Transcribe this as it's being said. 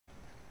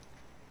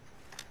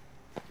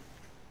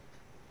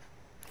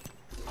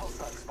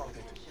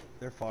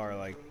They're far,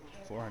 like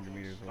 400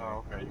 meters away.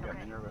 Oh, okay, you got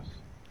me nervous.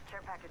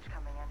 Care package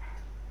coming in.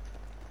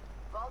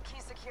 Vault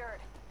key secured.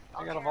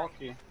 I got a vault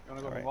key. You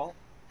wanna go to the vault?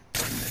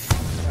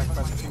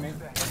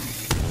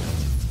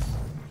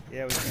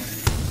 Yeah, we can.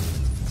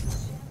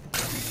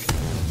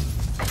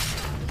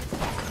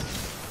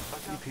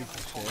 You piece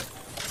of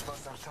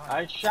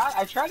shit.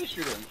 I tried to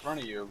shoot it in front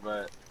of you,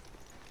 but...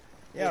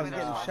 Yeah, I was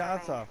getting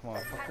shots off,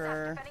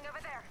 motherfucker.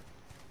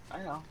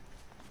 I know.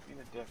 Being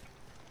a dick.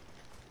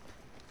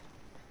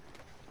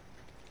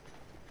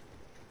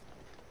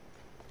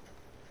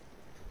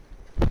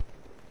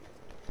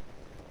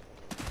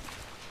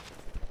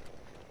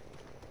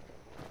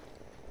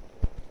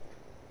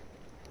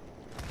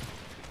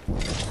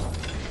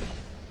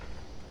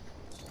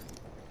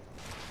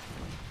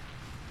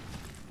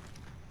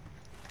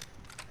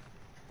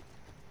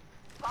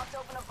 Popped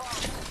open a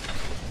vault.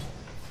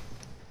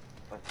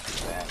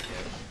 That's bad, kid.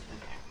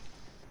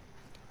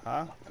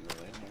 Huh? Nothing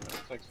really. It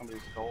looks like somebody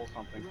stole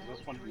something, because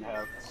this one didn't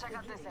have Check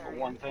out this the area.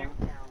 one thing.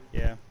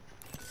 Yeah.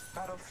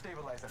 Battle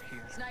stabilizer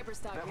here. Sniper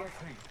stock Level here.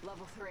 3.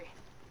 Level 3.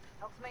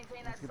 Helps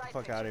maintain Let's that get the sight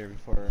fuck picture. out of here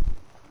before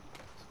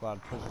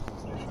squad pushes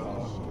us in the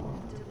fall.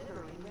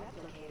 Delivering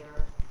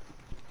replicator.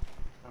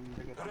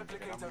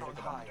 Replicator on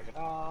high.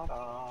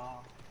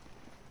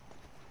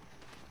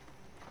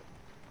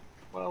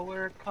 Well,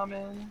 we're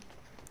coming.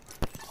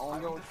 I Only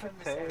will go defend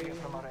to this area pay.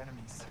 from our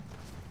enemies.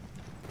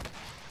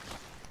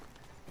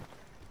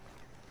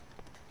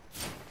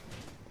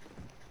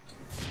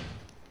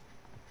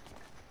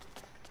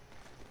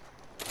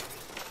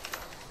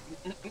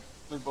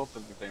 We both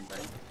did the same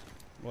thing.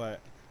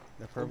 What?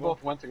 The We purple?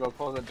 both went to go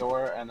close the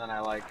door, and then I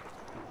like,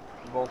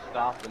 we both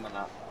stopped, and then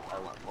I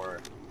went for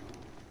it.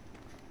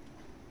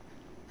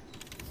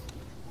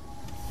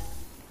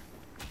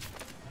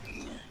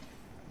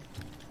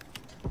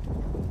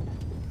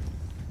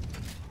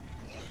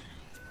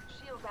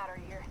 Shield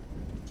battery here.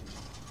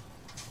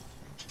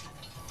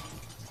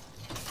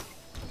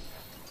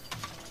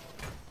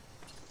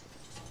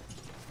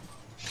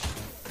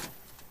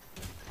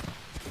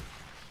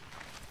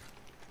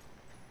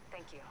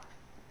 Thank you.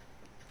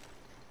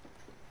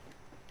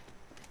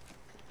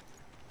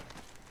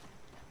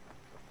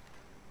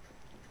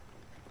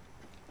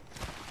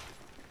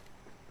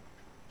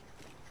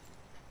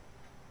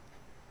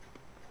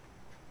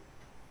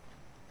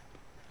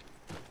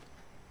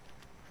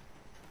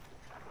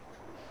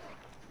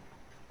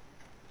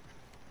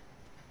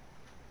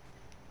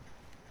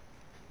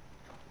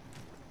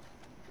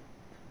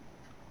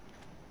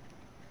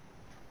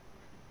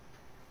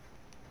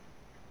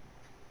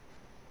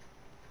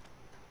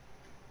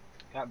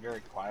 It got very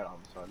quiet all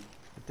of a sudden.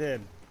 It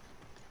did.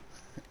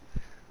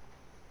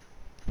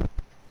 I'm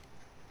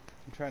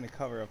trying to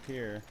cover up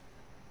here.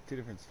 Two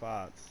different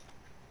spots.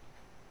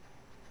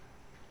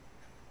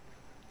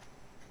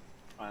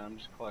 Fine, I'm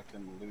just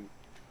collecting loot.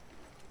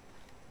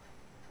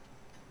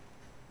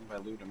 And by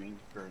loot, I mean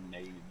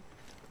grenade.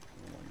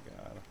 Oh my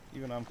god.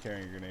 Even I'm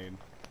carrying a grenade.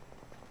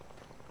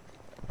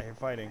 Hey, you're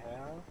fighting.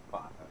 Have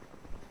fun.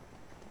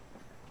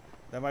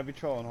 That might be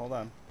trolling. Hold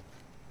on.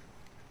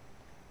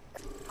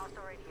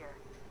 Hostile right here.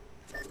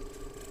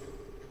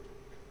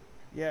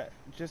 Yeah,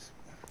 just...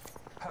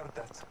 Heard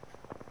that.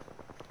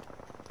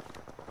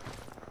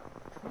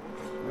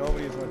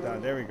 Nobody's went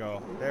down. There we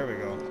go. There we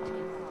go. In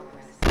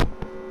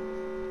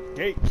progress.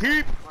 Gate,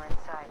 keep! We're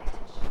inside.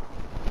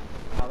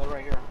 Oh, they're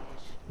right here.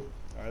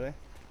 Are they?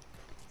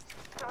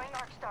 Throwing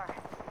Arcstar.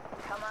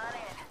 Come on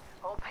in.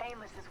 Old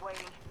Painless is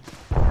waiting.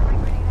 Every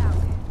grenade out.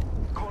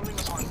 Calling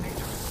upon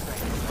dangerous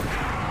strength.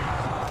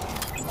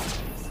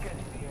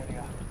 Scanning the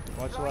area.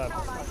 Watch the left.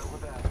 Right over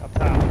there. Up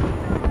top.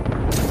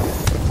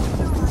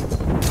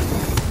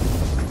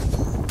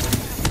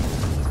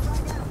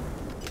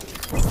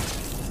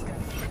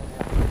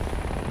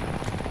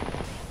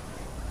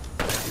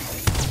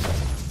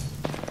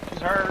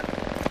 She's hurt.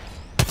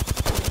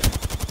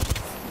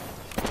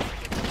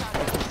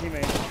 That's his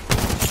teammate.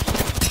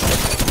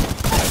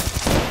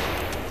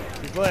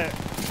 He's lit.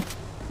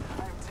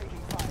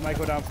 He might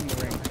go down from the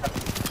ring.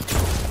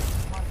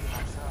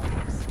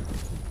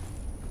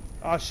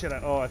 Oh shit, I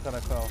thought I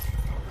fell.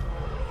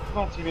 Come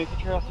on, teammate,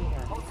 get your ass in here.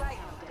 Hold tight.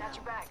 Got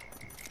your back.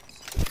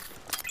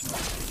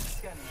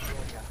 Scanning the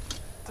area.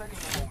 Taking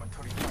a moment to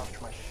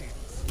recharge my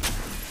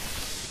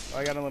shields. Oh, I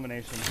got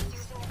elimination. Using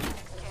your phoenix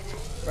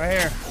kit. Right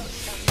here.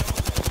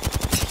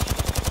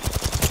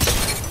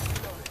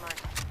 Smart.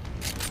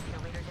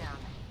 Kill leader down.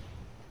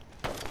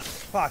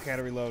 Fuck, I had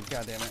to reload.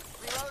 God damn it.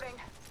 Reloading.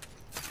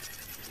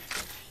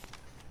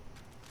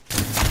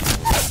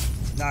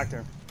 Knocked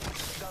her.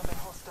 Down the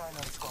hostile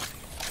and Scotty.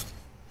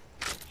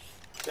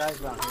 Guys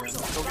down here.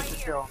 Go get the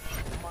kill.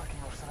 Marking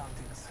our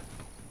surroundings.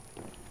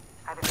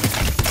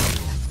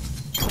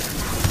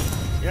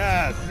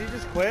 Yes, did he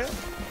just quit? I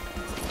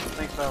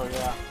think so,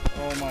 yeah.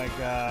 Oh my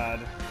god.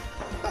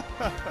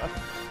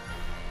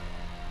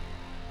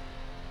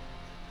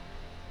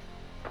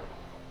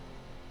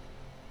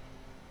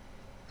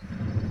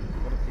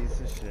 What a piece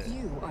of shit.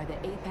 You are the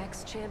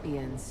Apex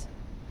champions.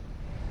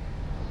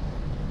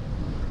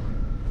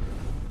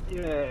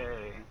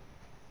 Yay.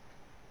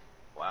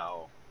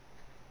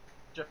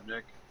 Jeff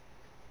Dick.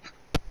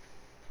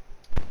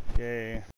 Yay.